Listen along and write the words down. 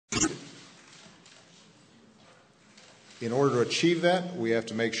In order to achieve that, we have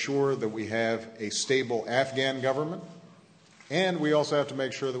to make sure that we have a stable Afghan government, and we also have to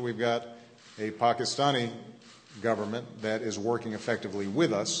make sure that we've got a Pakistani government that is working effectively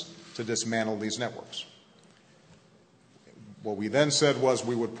with us to dismantle these networks. What we then said was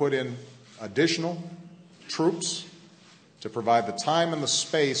we would put in additional troops to provide the time and the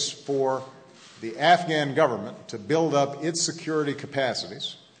space for the Afghan government to build up its security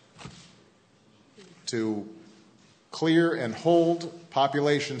capacities, to clear and hold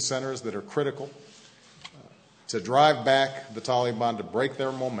population centers that are critical, to drive back the Taliban, to break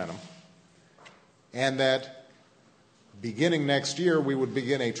their momentum, and that beginning next year we would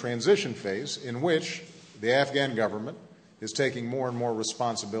begin a transition phase in which the Afghan government is taking more and more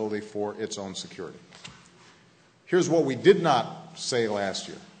responsibility for its own security. Here's what we did not say last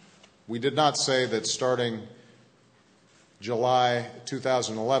year. We did not say that starting July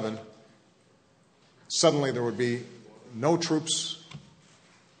 2011, suddenly there would be no troops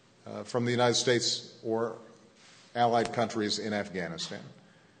from the United States or allied countries in Afghanistan.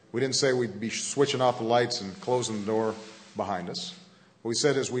 We didn't say we'd be switching off the lights and closing the door behind us. What we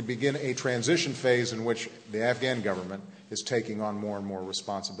said is we'd begin a transition phase in which the Afghan government is taking on more and more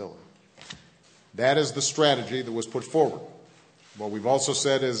responsibility. That is the strategy that was put forward. What we've also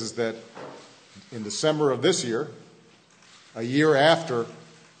said is that in December of this year, a year after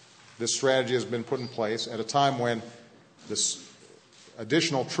this strategy has been put in place, at a time when this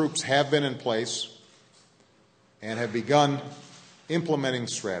additional troops have been in place and have begun implementing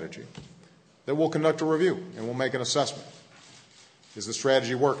strategy, that we'll conduct a review and we'll make an assessment. Is the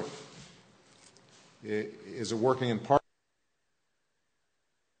strategy working? Is it working in part?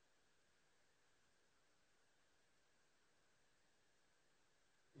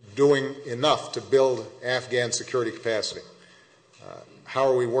 Doing enough to build Afghan security capacity? How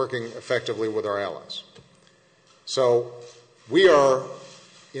are we working effectively with our allies? So we are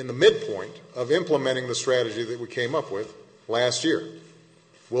in the midpoint of implementing the strategy that we came up with last year.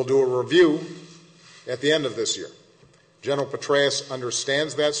 We'll do a review at the end of this year. General Petraeus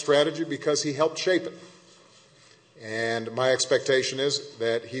understands that strategy because he helped shape it. And my expectation is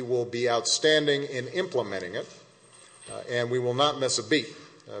that he will be outstanding in implementing it, and we will not miss a beat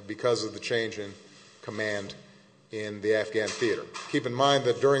because of the change in command in the Afghan theater. Keep in mind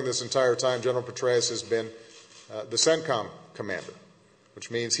that during this entire time, General Petraeus has been the CENTCOM commander, which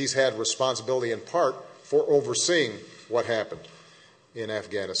means he's had responsibility in part for overseeing what happened in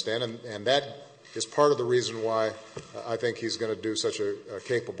Afghanistan, and that is part of the reason why I think he's going to do such a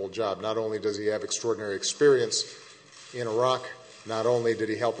capable job. Not only does he have extraordinary experience in Iraq, not only did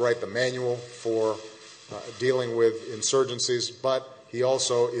he help write the manual for dealing with insurgencies, but he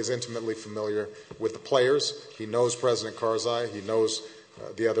also is intimately familiar with the players. He knows President Karzai. He knows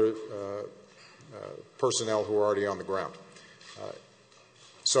the other personnel who are already on the ground.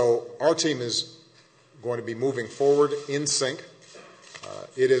 So our team is going to be moving forward in sync.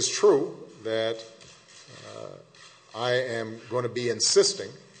 It is true that I am going to be insisting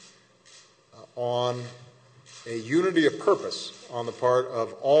on a unity of purpose on the part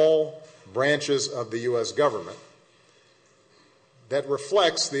of all branches of the U.S. government that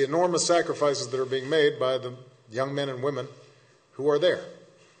reflects the enormous sacrifices that are being made by the young men and women who are there.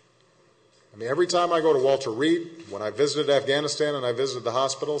 I mean, every time I go to Walter Reed, when I visited Afghanistan and I visited the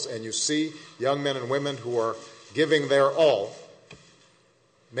hospitals, and you see young men and women who are giving their all,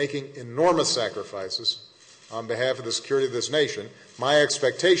 making enormous sacrifices on behalf of the security of this nation, my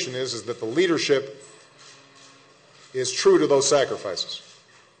expectation is that the leadership is true to those sacrifices,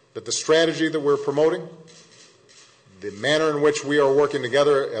 that the strategy that we're promoting, the manner in which we are working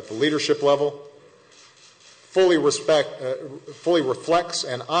together at the leadership level, fully reflects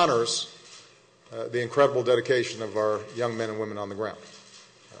and honors the incredible dedication of our young men and women on the ground.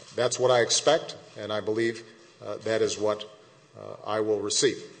 That's what I expect, and I believe that is what I will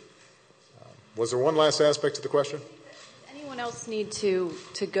receive. Was there one last aspect to the question? Does anyone else need to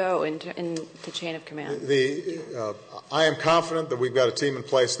go in the chain of command? I am confident that we've got a team in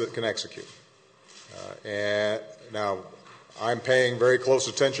place that can execute. And now, I'm paying very close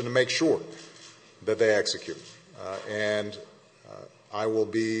attention to make sure that they execute. And I will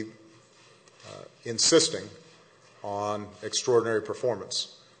be insisting on extraordinary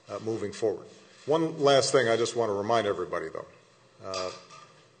performance moving forward. One last thing I just want to remind everybody, though.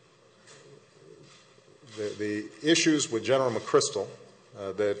 The issues with General McChrystal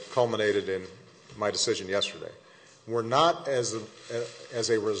that culminated in my decision yesterday were not as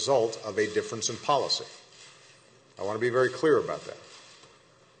a result of a difference in policy. I want to be very clear about that.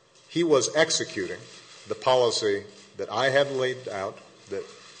 He was executing the policy that I had laid out, that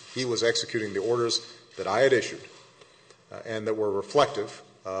he was executing the orders that I had issued. and that were reflective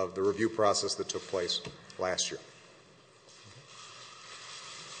of the review process that took place last year.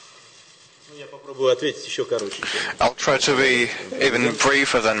 I'll try to be even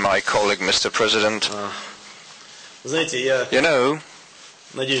briefer than my colleague, Mr. President. You know,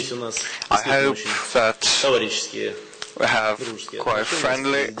 I hope that we have quite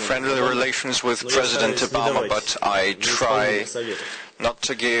friendly relations with President Obama, but I try not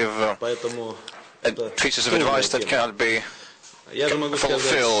to give pieces of advice that cannot be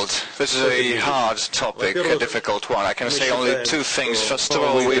fulfilled. This is a hard topic, a difficult one. I can say only two things. First of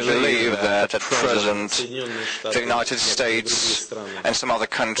all, we believe that at present the United States and some other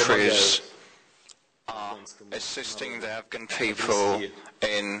countries are assisting the Afghan people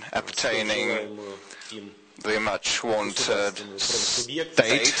in obtaining the much wanted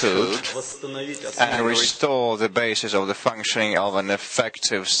statehood and restore the basis of the functioning of an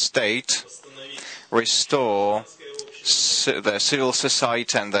effective state, restore the civil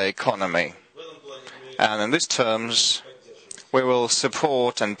society and the economy. And in these terms, we will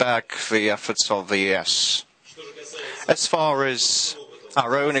support and back the efforts of the ES. As far as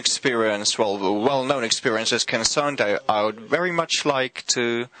our own experience, well, the well-known experience is concerned, I would very much like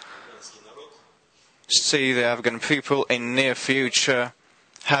to see the Afghan people in near future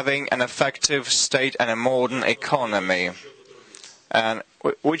having an effective state and a modern economy, and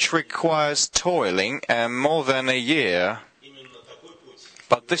which requires toiling more than a year.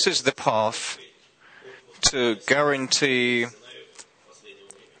 But this is the path to guarantee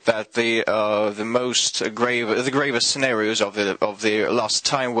that the gravest scenarios of the last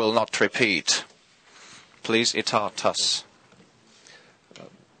time will not repeat. Please, Itatas.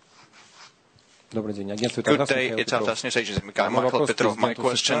 Good day, Itatas News Agency. Michael Petrov. My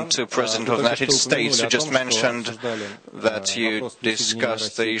question to President of the United States. You just mentioned that you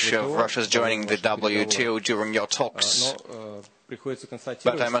discussed the issue of Russia's joining the WTO during your talks.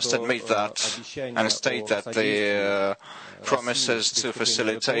 But I must admit that and state that the promises to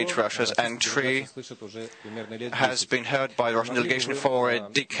facilitate Russia's entry has been heard by the Russian delegation for a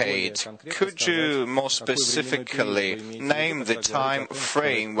decade. Could you more specifically name the time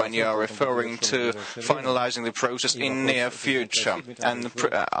frame when you are referring to finalizing the process in near future? And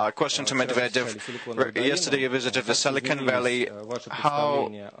a question to Medvedev. Yesterday you visited the Silicon Valley. How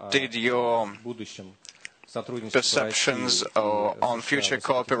did your perceptions on future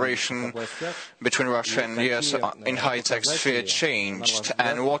cooperation between Russia and the US in high-tech sphere changed,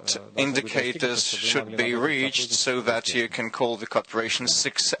 and what indicators should be reached so that you can call the cooperation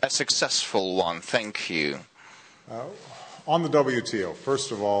a successful one? Thank you. On the WTO,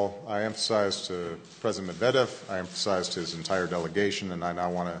 first of all, I emphasized to President Medvedev, I emphasized to his entire delegation, and I now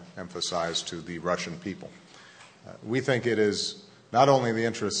want to emphasize to the Russian people. We think it is not only in the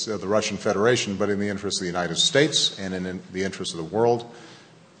interests of the Russian Federation, but in the interests of the United States and in the interests of the world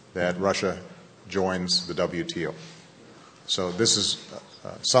that Russia joins the WTO. So this is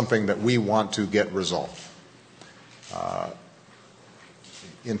something that we want to get resolved.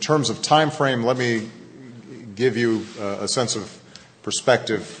 In terms of time frame, let me give you a sense of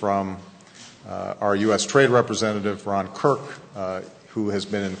perspective from our U.S. Trade Representative, Ron Kirk, who has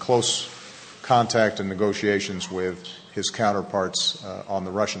been in close contact and negotiations with his counterparts on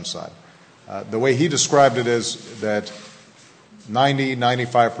the Russian side. The way he described it is that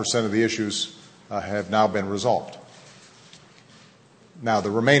 95% of the issues have now been resolved. Now,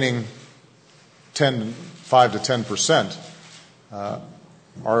 the remaining 5 to 10%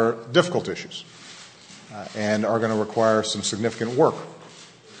 are difficult issues and are going to require some significant work.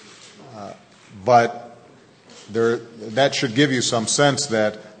 But that should give you some sense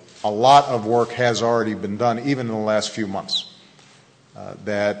that a lot of work has already been done, even in the last few months.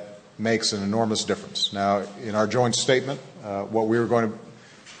 That makes an enormous difference. Now, in our joint statement, what we were going to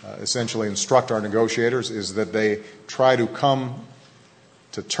essentially instruct our negotiators is that they try to come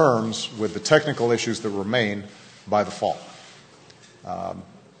to terms with the technical issues that remain by the fall.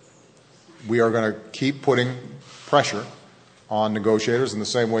 We are going to keep putting pressure on negotiators in the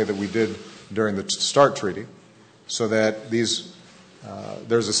same way that we did during the START treaty, so that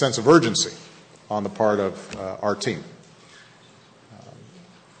there's a sense of urgency on the part of our team.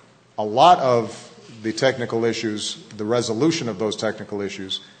 A lot of the technical issues, the resolution of those technical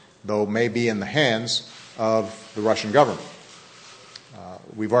issues, though, may be in the hands of the Russian government.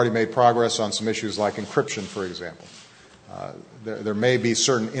 We've already made progress on some issues like encryption, for example. There may be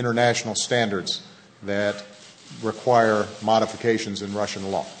certain international standards that require modifications in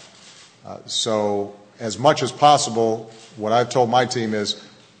Russian law. So as much as possible, what I've told my team is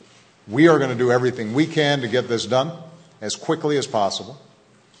we are going to do everything we can to get this done as quickly as possible.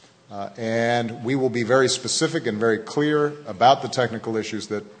 And we will be very specific and very clear about the technical issues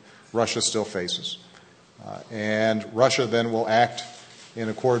that Russia still faces. And Russia then will act in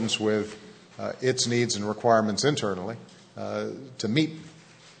accordance with its needs and requirements internally to meet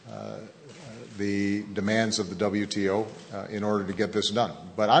the demands of the WTO in order to get this done.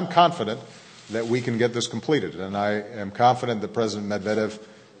 But I'm confident that we can get this completed, and I am confident that President Medvedev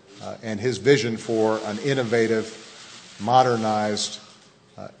and his vision for an innovative, modernized,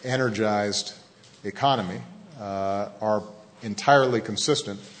 energized economy are entirely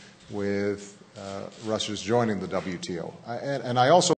consistent with Russia's joining the WTO. And I also